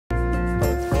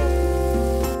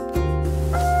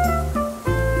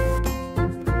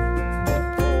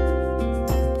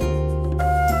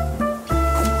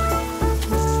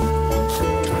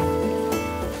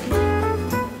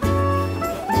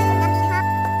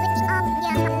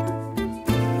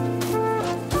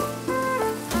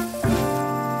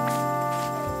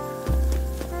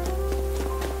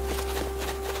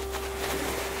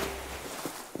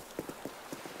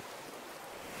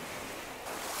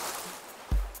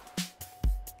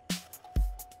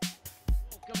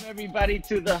everybody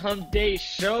to the Hump Day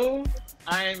Show.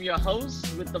 I am your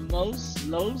host with the most,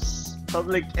 Los,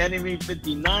 Public Enemy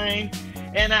 59.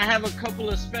 And I have a couple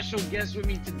of special guests with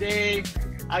me today.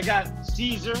 I got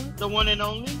Caesar, the one and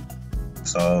only.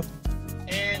 So,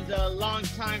 and long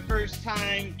time, first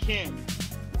time, Kim.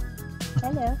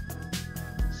 Hello.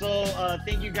 So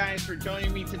thank you guys for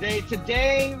joining me today.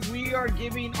 Today we are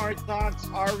giving our thoughts,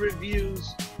 our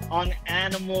reviews on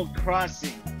Animal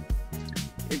Crossing.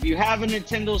 If you have a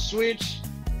Nintendo Switch,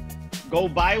 go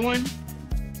buy one.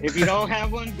 If you don't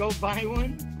have one, go buy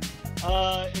one.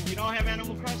 If you don't have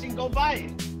Animal Crossing, go buy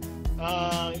it.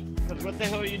 Because what the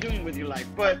hell are you doing with your life?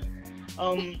 But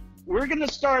we're going to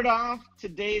start off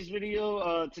today's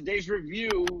video, today's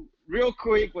review, real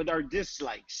quick with our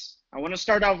dislikes. I want to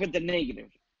start off with the negative.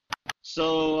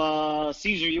 So,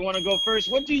 Caesar, you want to go first?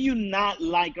 What do you not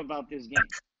like about this game?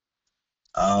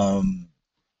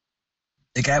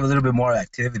 It can have a little bit more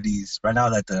activities. Right now,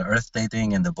 that the Earth Day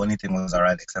thing and the bunny thing was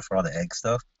alright, except for all the egg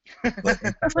stuff. But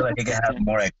I feel like it can have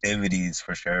more activities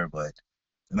for sure. But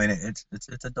I mean, it's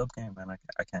a dope game, man. I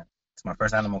can't. It's my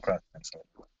first Animal Crossing. So.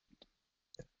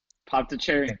 Pop the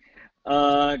cherry.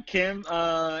 Kim,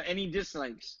 any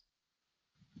dislikes?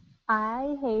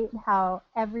 I hate how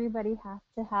everybody has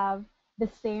to have the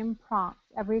same prompts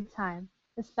every time,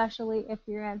 especially if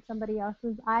you're at somebody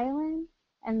else's island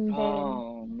and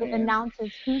then it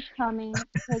announces who's coming. It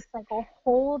takes like a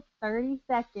whole 30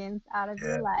 seconds out of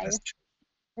your life,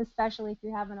 especially if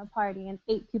you're having a party and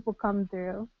 8 people come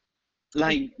through.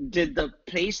 Like, did the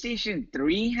PlayStation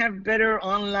 3 have better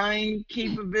online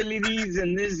capabilities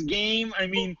in this game? I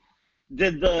mean,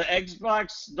 did the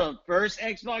Xbox, the first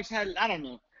Xbox had, I don't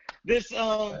know. This,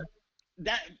 okay,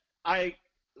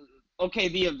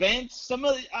 the events,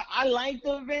 I like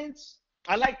the events.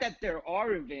 I like that there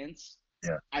are events.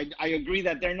 Yeah. I agree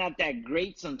that they're not that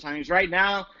great sometimes. Right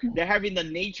now, they're having the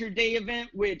Nature Day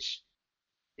event, which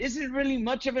isn't really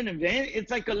much of an event. It's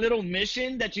like a little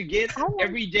mission that you get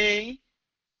every day.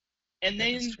 And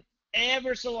then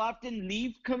ever so often,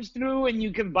 leaf comes through and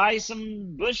you can buy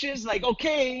some bushes. Like,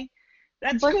 okay,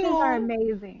 that's bushes cool. Are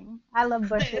amazing. I love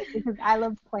bushes because I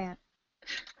love plants.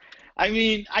 I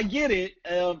mean, I get it,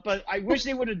 but I wish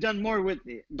they would have done more with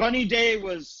it. Bunny Day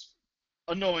was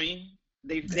annoying.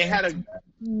 They had to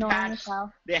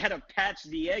patch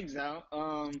the eggs out.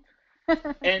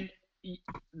 And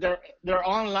they're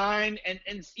online and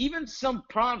even some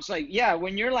prompts like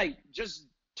when you're like just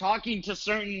talking to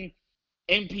certain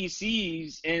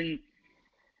NPCs and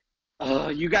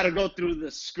you got to go through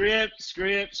the script,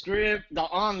 the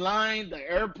online, the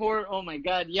airport. Oh my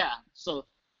God, yeah. So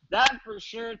that for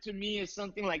sure to me is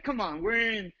something like, come on,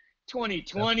 we're in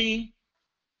 2020.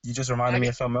 You just reminded me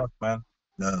of something else, man.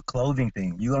 The clothing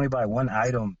thing. You only buy one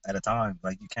item at a time.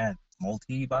 Like you can't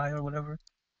multi-buy or whatever.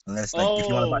 Unless like if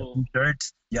you want to buy 2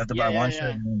 shirts, you have to buy one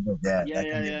shirt.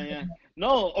 Yeah.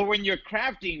 No, or when you're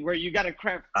crafting, where you gotta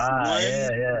craft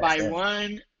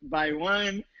one by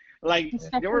one. Like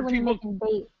there were people.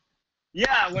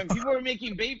 Yeah, when people were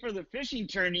making bait for the fishing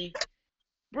tourney,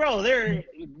 bro, they're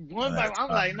one by one. I'm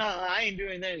like, no, I ain't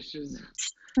doing that shit.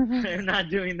 They're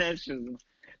not doing that shit.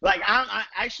 Like I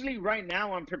actually right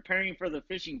now I'm preparing for the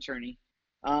fishing tourney,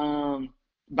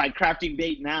 by crafting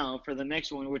bait now for the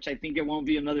next one, which I think it won't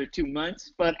be another 2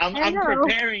 months. But I'm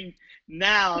preparing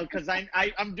now because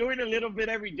I'm doing a little bit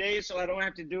every day, so I don't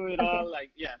have to do it all.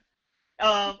 Like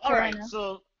all right,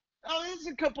 so there's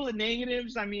a couple of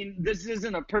negatives. I mean, this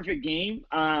isn't a perfect game,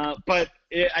 but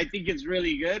I think it's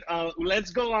really good. Let's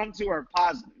go on to our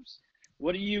positives.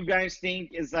 What do you guys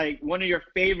think is like one of your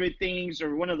favorite things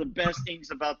or one of the best things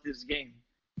about this game?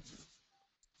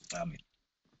 I mean,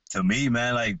 to me,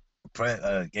 man, like,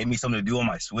 gave me something to do on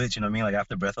my Switch, you know what I mean? Like,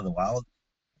 after Breath of the Wild.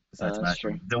 Besides,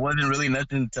 there wasn't really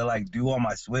nothing to, like, do on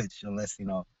my Switch unless,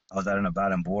 I was out and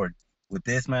about and bored. With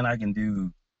this, man, I can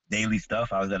do daily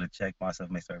stuff. I was able to check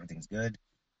myself, make sure everything's good.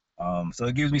 So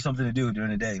it gives me something to do during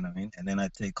the day, you know what I mean? And then I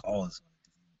take calls. So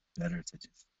it's better to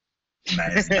just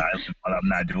manage the island while I'm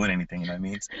not doing anything, you know what I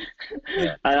mean?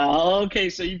 So,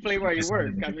 okay, so you play while you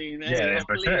work. I mean,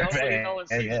 hopefully no one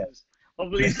sees this.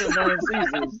 Hopefully no one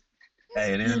sees this.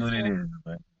 Hey, it is what it is.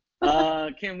 But.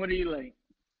 Kim, what do you like?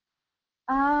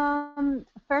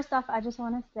 First off, I just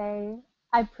want to say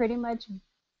I pretty much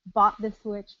bought the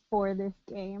Switch for this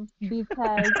game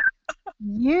because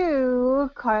you,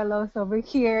 Carlos, over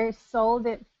here, sold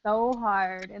it so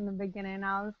hard in the beginning.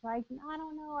 I was like, I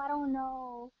don't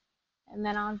know. And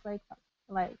then I was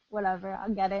like, whatever,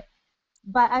 I'll get it.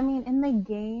 But I mean, in the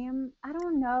game, I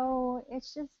don't know.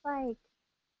 It's just like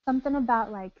something about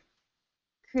like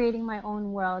creating my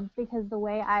own world, because the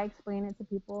way I explain it to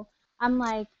people, I'm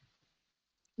like,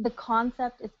 the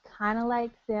concept is kind of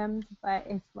like Sims, but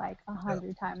it's like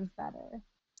 100 times better.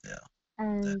 Yeah.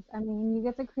 And I mean, you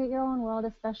get to create your own world,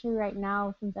 especially right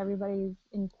now since everybody's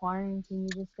in quarantine.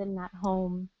 You're just sitting at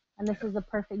home, and this is a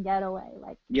perfect getaway.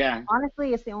 Like,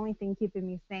 honestly, it's the only thing keeping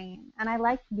me sane. And I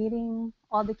like meeting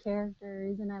all the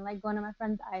characters, and I like going to my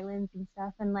friends' islands and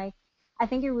stuff. And like, I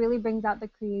think it really brings out the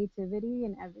creativity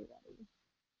in everybody.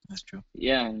 That's true.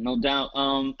 Yeah, no doubt.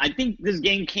 I think this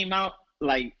game came out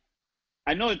like,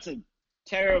 I know it's a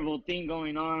terrible thing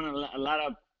going on. A lot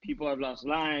of people have lost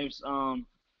lives.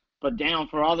 But damn,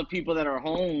 for all the people that are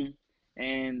home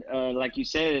and like you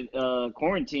said,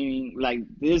 quarantining, like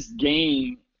this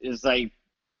game is like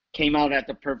came out at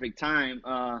the perfect time.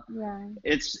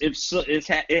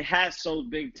 It has sold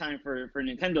big time for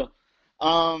Nintendo.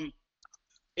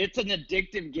 It's an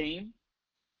addictive game,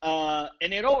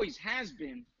 and it always has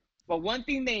been. But one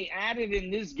thing they added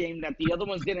in this game that the other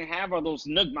ones didn't have are those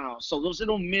Nook Miles. So those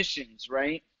little missions,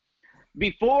 right?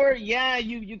 Before, you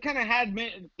kind of had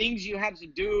things you had to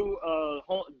do,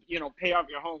 pay off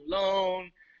your home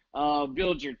loan,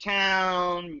 build your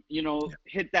town,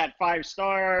 hit that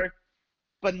 5-star.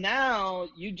 But now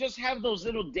you just have those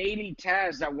little daily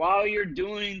tasks that while you're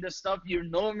doing the stuff you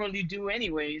normally do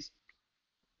anyways,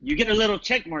 you get a little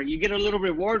check mark, you get a little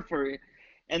reward for it.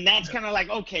 And that's kind of like,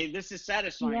 okay, this is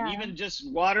satisfying. Yeah. Even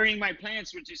just watering my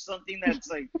plants, which is something that's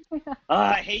like,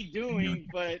 I hate doing,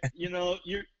 but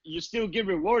you still get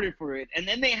rewarded for it. And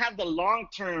then they have the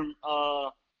long-term,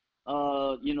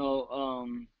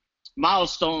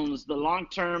 milestones, the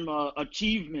long-term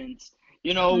achievements,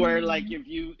 where like if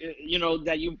you,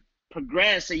 that you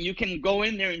progress and you can go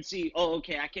in there and see, oh,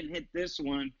 okay, I can hit this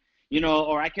one,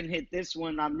 or I can hit this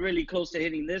one. I'm really close to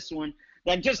hitting this one.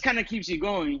 That just kind of keeps you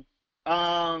going.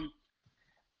 I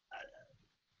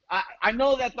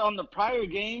know that on the prior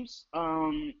games,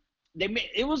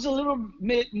 it was a little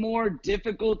bit more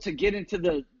difficult to get into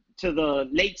the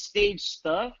late stage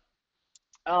stuff.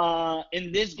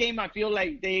 In this game, I feel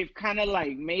like they've kind of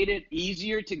like made it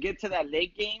easier to get to that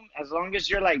late game. As long as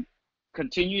you're like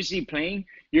continuously playing,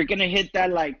 you're gonna hit that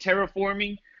like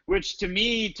terraforming, which to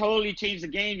me totally changed the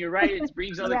game. You're right; it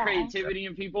brings other creativity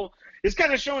in people. It's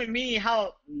kind of showing me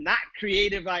how not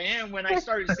creative I am when I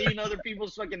started seeing other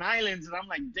people's fucking islands, and I'm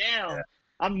like, damn,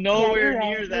 I'm nowhere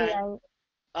near that.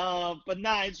 But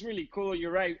nah, it's really cool.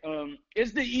 You're right.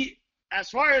 As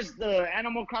far as the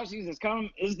Animal Crossing has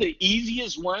come, is the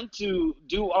easiest one to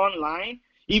do online,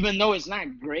 even though it's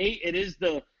not great. It is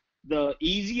the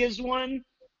easiest one,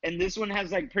 and this one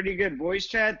has like pretty good voice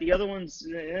chat. The other one's,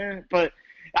 but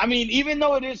I mean, even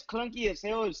though it is clunky as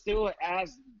hell, it still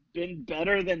has been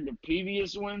better than the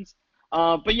previous ones.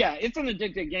 But yeah, it's an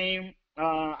addictive game.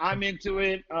 I'm into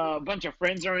it. A bunch of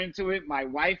friends are into it. My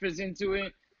wife is into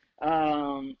it.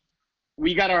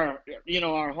 We got our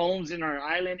homes in our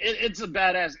island. It's a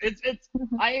badass. It's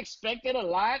I expected a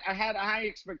lot. I had high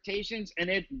expectations, and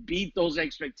it beat those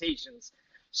expectations.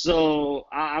 So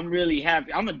I'm really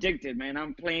happy. I'm addicted, man.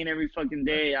 I'm playing every fucking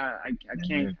day. I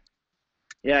can't.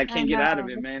 Yeah, I can't get out of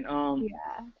it, man.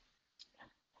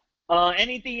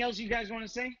 Anything else you guys want to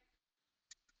say?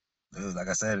 Dude, like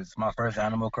I said, it's my first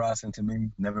Animal Crossing to me.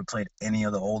 Never played any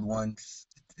of the old ones.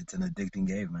 It's an addicting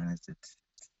game, man.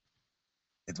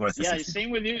 It's worth it. Yeah, same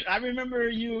with you. I remember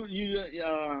you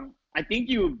I think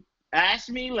you asked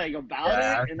me like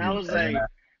about it, and I was like,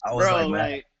 bro,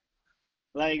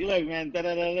 like look, man,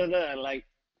 like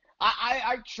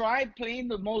I tried playing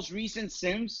the most recent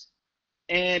Sims.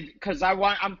 And because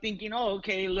I'm thinking, oh,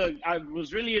 okay, look, I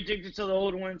was really addicted to the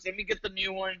old ones. Let me get the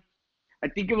new one. I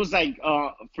think it was like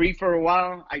free for a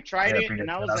while. I tried it, and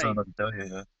I was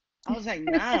like,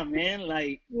 nah, man,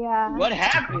 like, what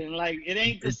happened? Like, it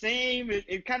ain't the same.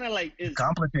 It kind of like is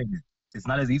complicated. It's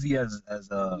not as easy as it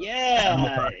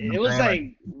was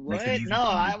like what? No,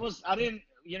 I didn't.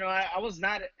 I was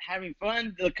not having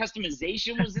fun. The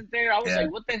customization wasn't there. I was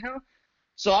like, what the hell?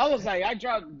 So I was like, I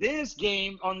dropped this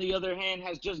game. On the other hand,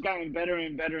 has just gotten better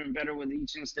and better and better with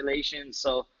each installation.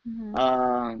 So,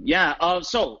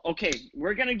 so okay,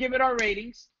 we're gonna give it our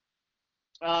ratings.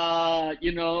 Out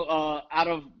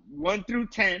of 1 through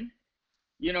 10,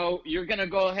 you're gonna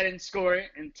go ahead and score it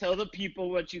and tell the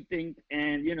people what you think,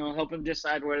 and help them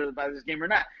decide whether to buy this game or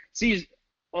not.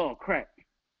 Oh crap!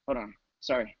 Hold on.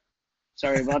 Sorry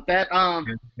about that.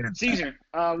 Caesar,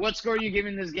 what score are you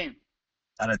giving this game?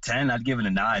 Out of 10, I'd give it a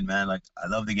 9, man. Like, I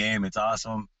love the game. It's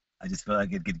awesome. I just feel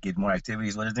like it could get more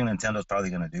activities. What I think Nintendo's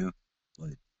probably going to do.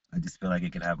 But I just feel like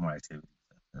it could have more activities.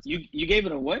 You gave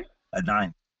it a what? A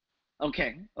 9.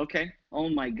 Okay. Oh,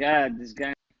 my God. This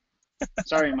guy.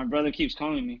 Sorry, my brother keeps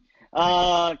calling me.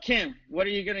 Kim, what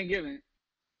are you going to give it?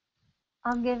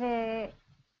 I'll give it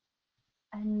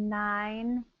a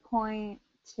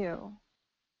 9.2.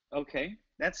 Okay,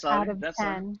 that's solid. Out of that's 10.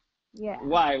 Solid. Yeah.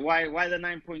 Why the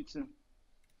 9.2?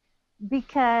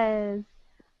 Because,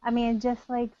 I mean, just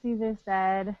like Caesar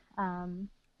said,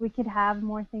 we could have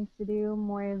more things to do,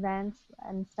 more events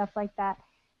and stuff like that.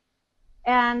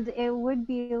 And it would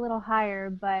be a little higher,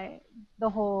 but the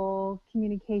whole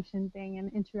communication thing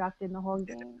and interrupting the whole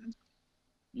game.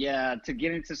 Yeah, to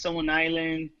get into someone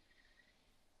island,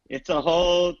 it's a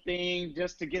whole thing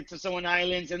just to get to someone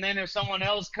islands. And then if someone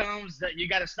else comes, that you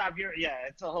got to stop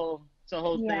it's a whole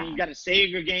thing. You got to save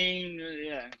your game.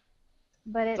 Yeah.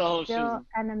 But it's still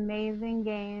an amazing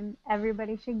game.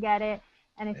 Everybody should get it.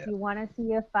 And if you want to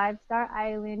see a 5-star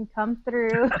island come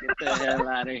through, get the hell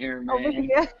out of here, man. Over here.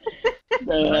 Get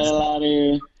the hell out of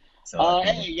here.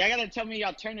 Hey, y'all gotta tell me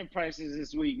y'all turnip prices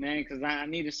this week, man, because I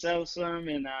need to sell some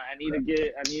and I need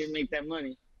to make that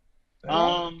money.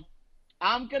 I'm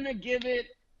gonna give it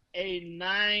a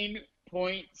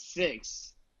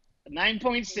 9.6.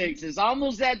 9.6 is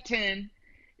almost at 10.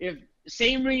 If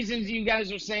same reasons you guys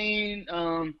are saying,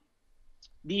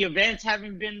 the events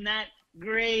haven't been that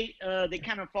great. They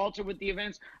kind of falter with the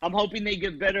events. I'm hoping they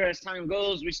get better as time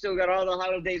goes. We still got all the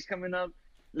holidays coming up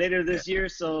later this year,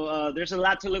 so there's a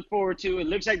lot to look forward to. It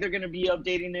looks like they're going to be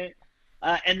updating it.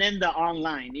 And then the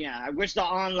online. Yeah, I wish the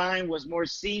online was more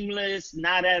seamless,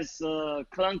 not as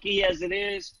clunky as it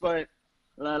is, but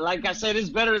like I said, it's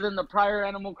better than the prior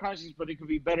Animal Crossings, but it could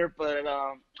be better. But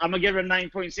I'm going to give it a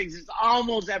 9.6. It's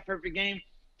almost that perfect game.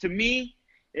 To me,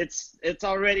 it's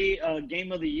already a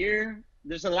game of the year.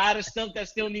 There's a lot of stuff that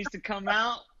still needs to come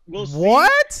out. We'll see.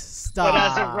 What? Stop. But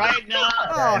as of right now.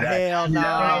 Oh, hell no.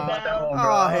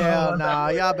 Oh, hell no.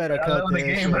 Y'all better cut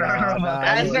this shit out.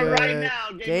 As of right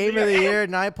now. Game of the year,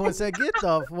 9.7. Get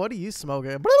the, what are you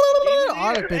smoking?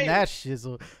 All up in that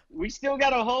shizzle. We still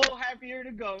got a whole half year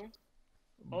to go.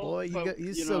 Boy,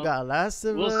 you still got Last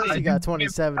of Us. You got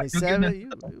 2077.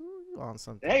 You on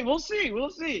something. Hey, we'll see.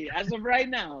 We'll see. As of right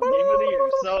now. Game of the year.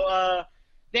 So,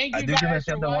 thank you guys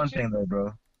for watching. One thing, though,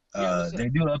 bro. They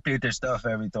do update their stuff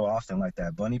every so often, like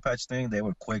that bunny patch thing. They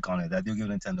were quick on it. I do give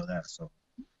Nintendo that. So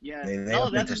yeah, it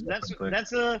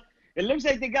looks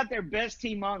like they got their best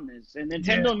team on this, and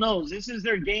Nintendo knows this is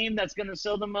their game that's gonna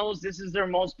sell the most. This is their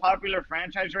most popular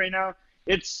franchise right now.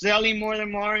 It's selling more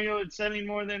than Mario. It's selling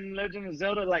more than Legend of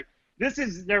Zelda. Like, this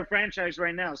is their franchise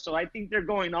right now. So I think they're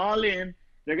going all in.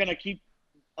 They're gonna keep.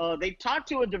 They talked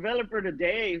to a developer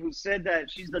today who said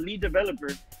that she's the lead developer,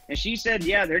 and she said,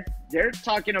 yeah, they're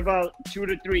talking about 2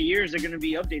 to 3 years they're going to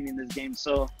be updating this game.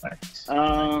 So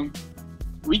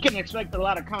we can expect a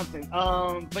lot of content.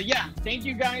 But yeah, thank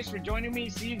you guys for joining me,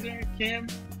 Caesar, Kim.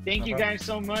 Thank you guys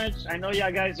so much. I know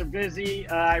y'all guys are busy.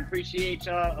 I appreciate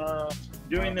y'all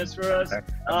doing this for us.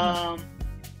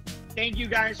 Thank you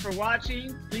guys for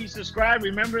watching. Please subscribe.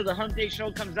 Remember, the Hump Day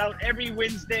Show comes out every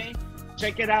Wednesday.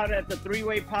 Check it out at the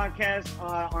Three-Way Podcast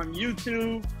on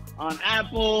YouTube, on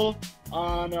Apple,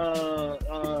 on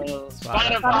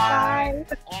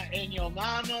Spotify, in your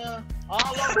mama,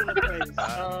 all over the place.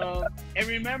 And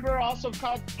remember, also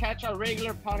catch our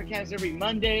regular podcast every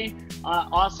Monday,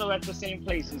 also at the same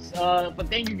places. But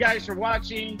thank you guys for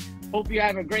watching. Hope you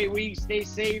have a great week. Stay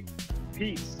safe.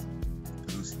 Peace.